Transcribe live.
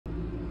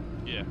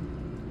Yeah.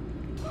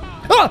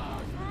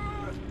 Ah!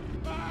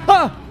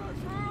 Ah!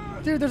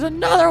 Dude, there's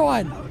another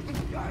one!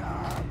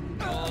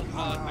 Oh,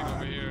 thing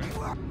over here.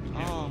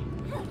 Oh.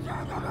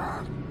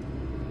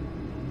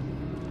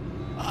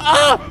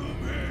 Ah!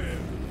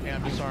 Hey,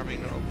 I'm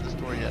disarming. Don't open this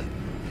door yet.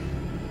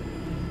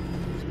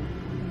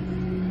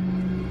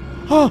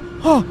 Oh,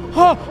 oh,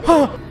 oh,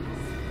 oh!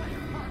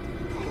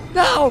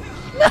 No!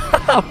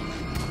 No!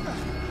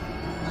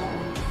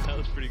 That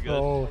was pretty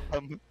good.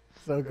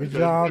 So good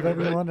job,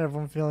 everyone.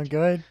 Everyone feeling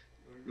good?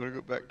 You wanna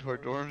go back to our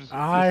dorms?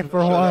 I, for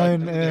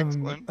one,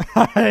 am.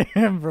 I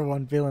am, for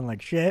one, feeling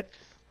like shit.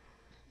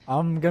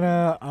 I'm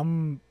gonna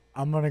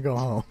go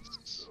home.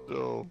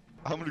 So,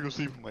 I'm gonna go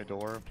sleep in my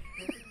dorm.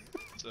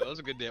 So that was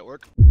a good day at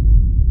work.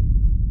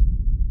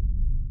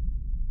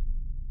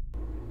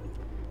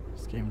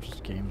 This game's a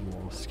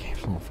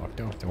little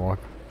fucked up to walk.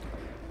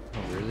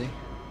 Oh, really?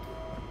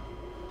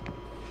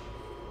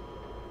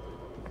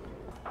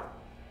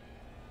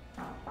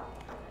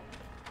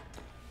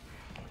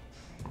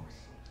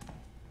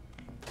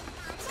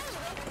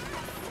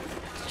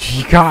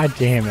 God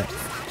damn it.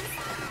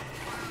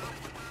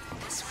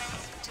 This way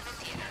to the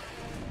theater,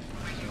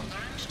 where you will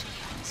learn to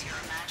use your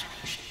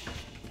imagination.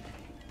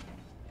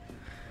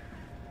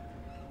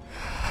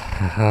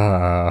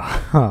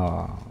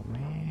 Oh,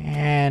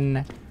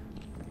 man.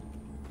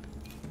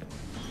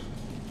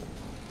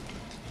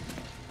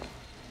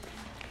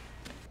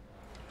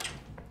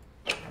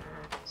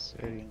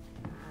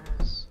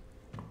 Settings.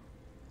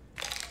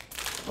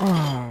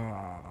 Ah!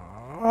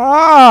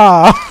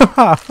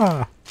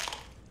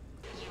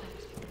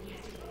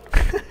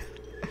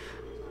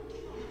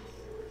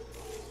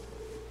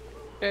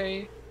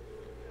 Hey.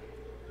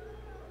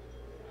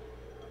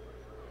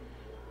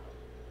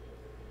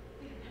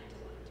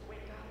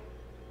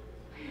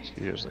 See,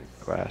 there's like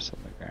glass on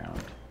the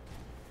ground.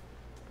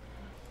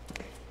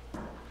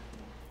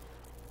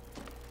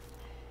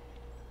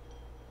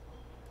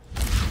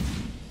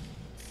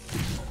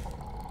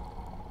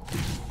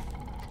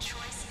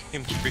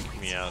 Game's freaking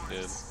me out,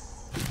 dude.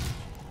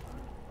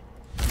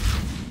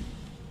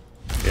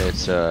 Yeah,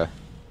 it's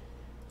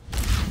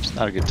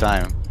not a good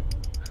time.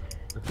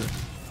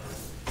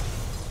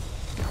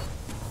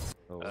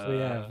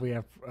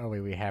 So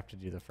we have to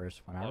do the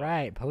first one. All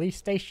right, police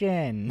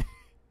station.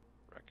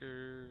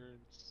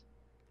 Records.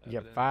 You get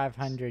evidence.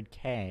 500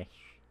 cash.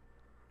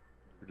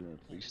 We're doing the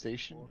police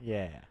station.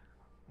 Yeah.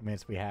 I mean,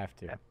 we have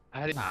to.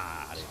 I didn't.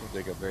 Seems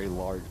like a very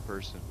large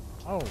person.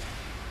 Oh.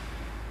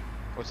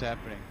 What's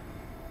happening?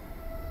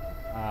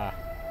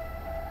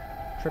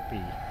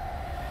 Trippy.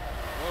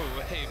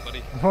 Whoa, hey,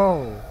 buddy.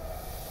 Whoa.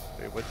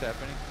 Wait, what's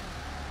happening?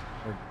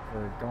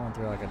 We're going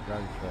through like a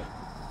drug trip.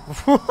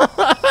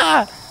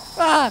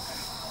 Ah!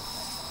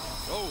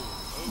 Oh.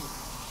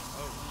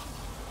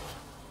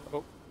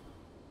 Oh.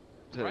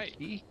 Is that Right. a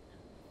key?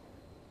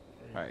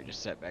 Alright,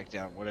 just sat back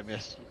down. What I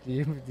missed?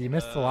 You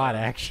missed a lot,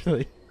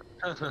 actually.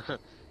 There's a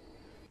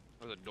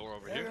door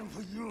over here.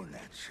 For you in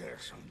that chair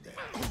someday.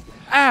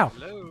 Ow!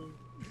 Hello.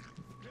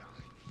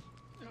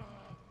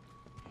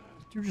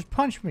 You just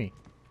punched me.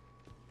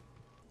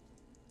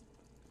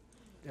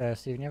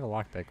 Steven, you have a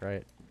lockpick,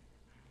 right?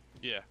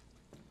 Yeah.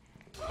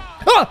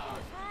 Ah!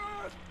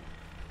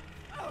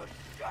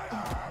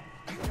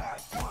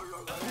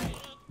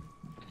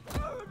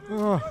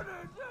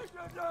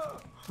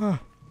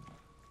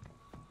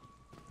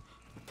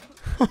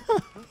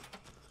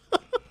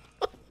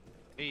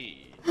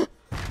 Hey.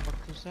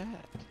 What was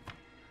that?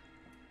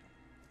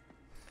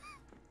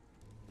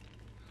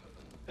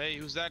 Hey,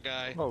 who's that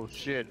guy? Oh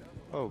shit.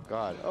 Oh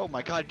god. Oh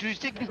my god. Dude,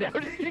 take me down.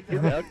 Take me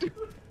down.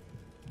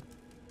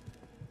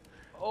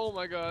 Oh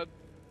my god.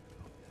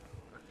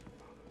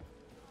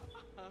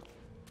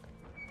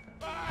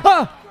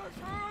 Ah!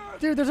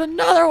 Dude, there's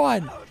another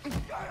one!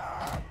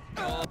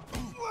 Oh.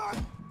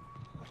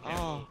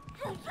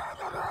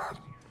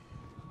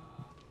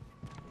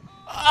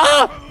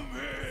 Ah!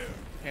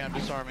 Hey, I'm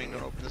disarming.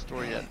 Don't open this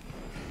door yet.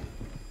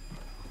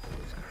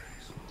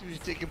 Dude, he's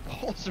taking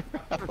balls around.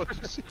 Yeah,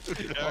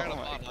 I got a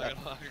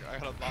bottle. I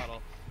got a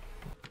bottle.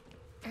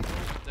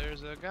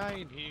 There's a guy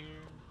in here.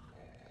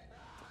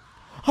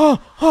 Oh,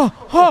 oh,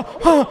 oh,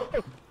 oh.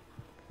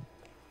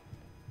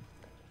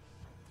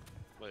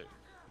 Wait.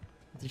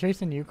 Is he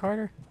chasing you,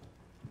 Carter?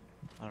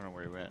 I don't know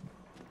where he went.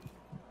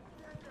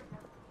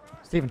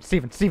 Steven.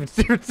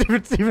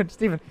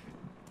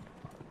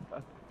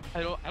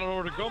 I don't know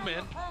where to go,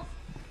 man. I'm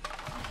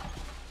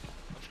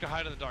just gonna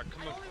hide in the dark.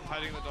 Come on, I'm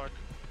hiding in the dark.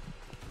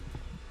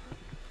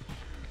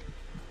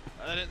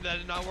 That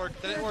did not work.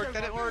 That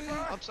didn't work.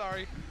 I'm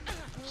sorry.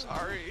 I'm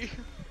sorry.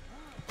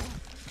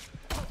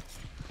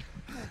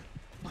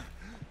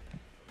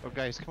 Oh,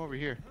 guys, come over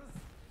here.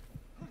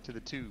 To the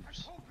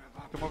tubes.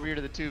 Come over here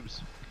to the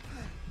tubes.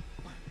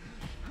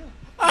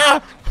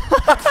 Ah!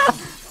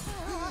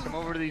 Come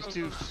over to these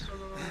tubes.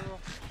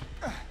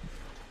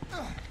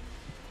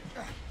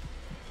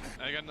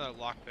 I got another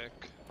lockpick.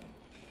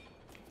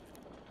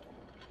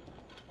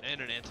 And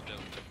an antidote.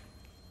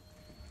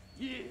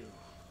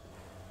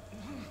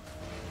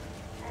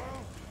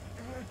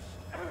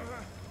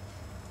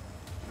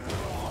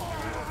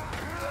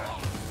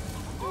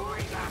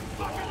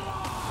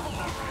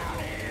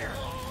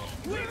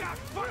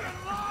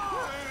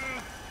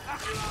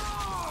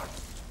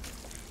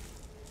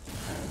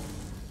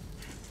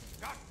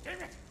 God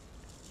damn it!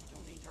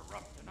 Don't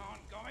interrupt an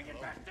ongoing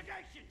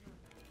investigation!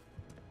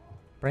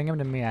 Bring him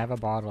to me. I have a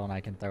bottle and I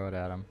can throw it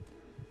at him.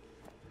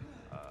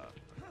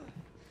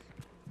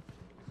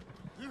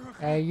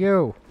 Hey,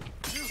 you!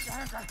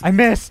 I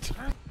missed!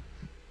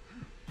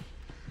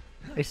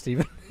 Hey,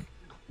 Steven.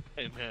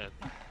 Hey, man.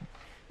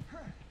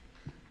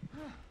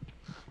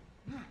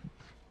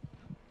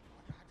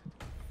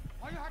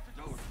 All you have to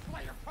do is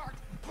play your part.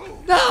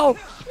 No!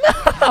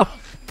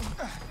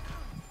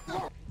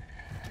 No!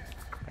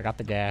 I got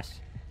the gas.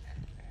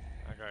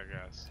 I got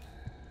gas.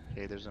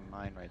 Okay, there's a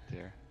mine right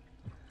there.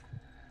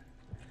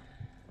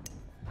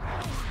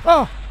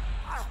 Oh!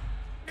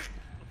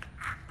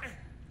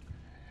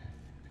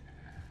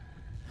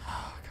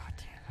 Oh, god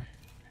damn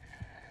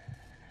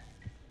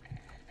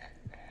it.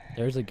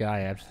 There's a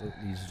guy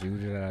absolutely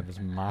zooted out of his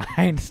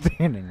mind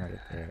standing right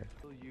there.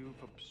 You've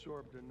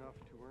absorbed enough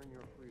to earn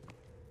your freedom.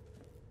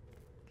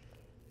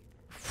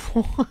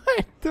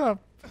 What the?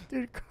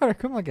 Dude, Carter,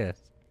 come look at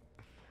this.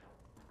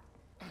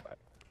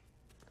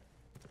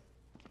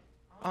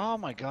 Oh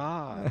my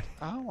god.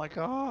 Oh my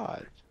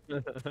god.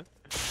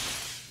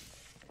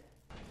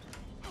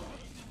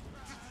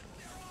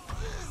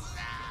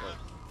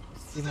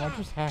 Steven, what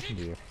just happened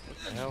to you? What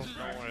the hell?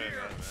 Don't worry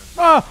about it, man.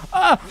 Ah!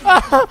 Ah!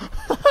 Ah!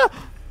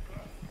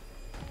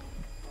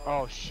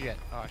 Oh shit.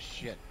 Oh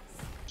shit.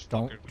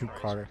 Don't Fucking do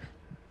Christ. Carter.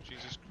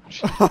 Jesus.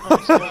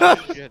 Oh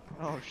shit.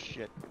 Oh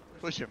shit.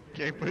 Push him.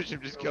 Can't push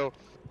him. Just go.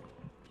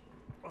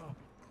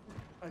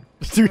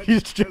 Dude,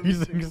 he's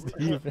chasing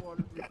Steven.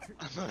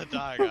 I'm gonna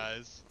die,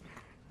 guys.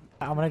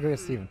 I'm gonna go get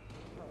Steven.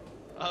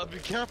 Be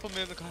careful,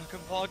 man. The fucking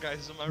fall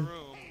guys in my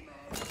room.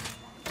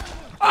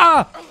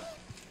 Ah!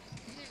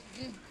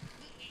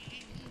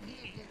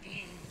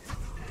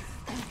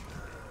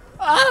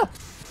 Ah!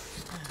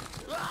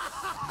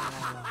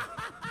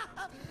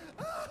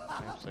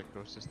 I have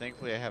psychosis.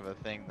 Thankfully, I have a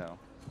thing though.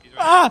 He's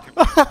Ah! right here.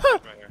 He's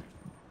right here.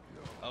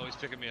 Oh, he's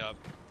picking me up.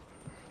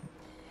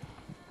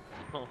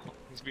 Oh,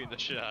 he's beating the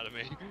shit out of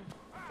me.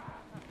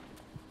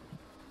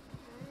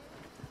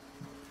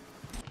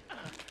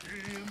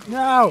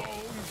 No!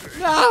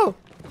 No!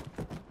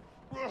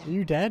 Are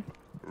you dead?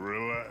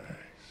 Relax.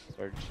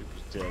 Sergeant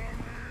Super's dead.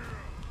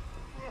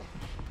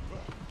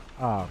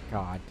 Oh,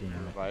 god damn Can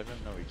we it. revive him?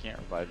 No, we can't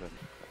revive him.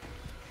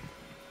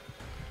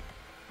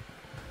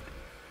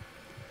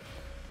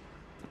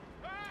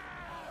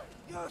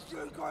 You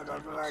think I'm a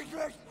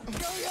racist? Do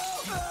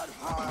you, man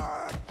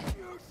heart?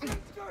 You think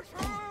this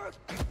hurt?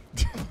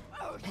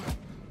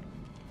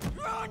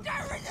 Ruined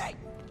everything!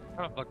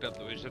 Kind of fucked up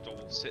that we just have to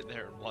sit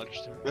there and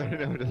watch them. No,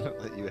 it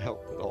doesn't let you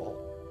help at all.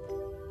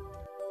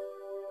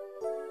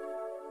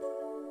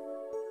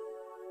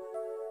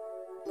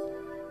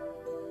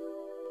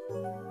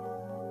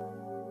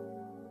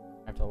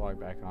 I have to log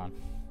back on.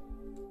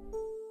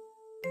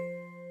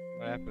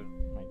 What happened?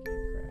 My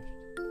game crashed.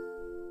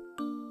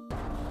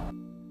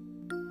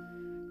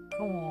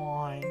 Come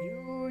on,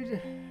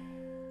 dude.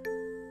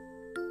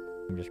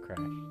 I'm just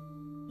crashed.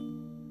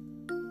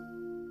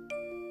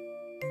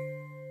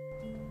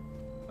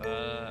 I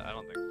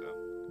don't think so.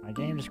 My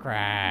game just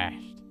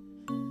crashed.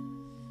 God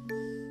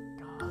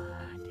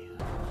damn.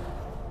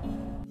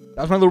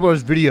 That was my little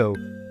brother's video.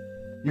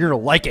 You're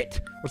gonna like it.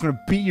 I was gonna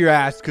beat your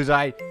ass because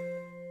I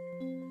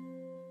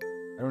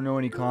don't know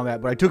any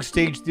combat, but I took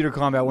stage theater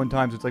combat one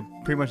time, so it's like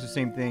pretty much the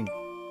same thing.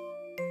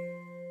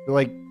 So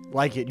like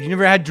it. You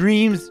never had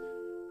dreams?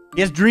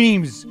 He has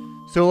dreams.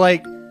 So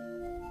like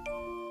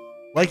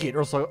it, or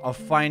else I'll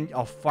find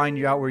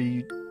you out where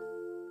you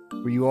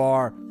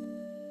are.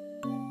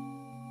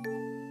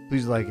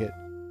 Please like it.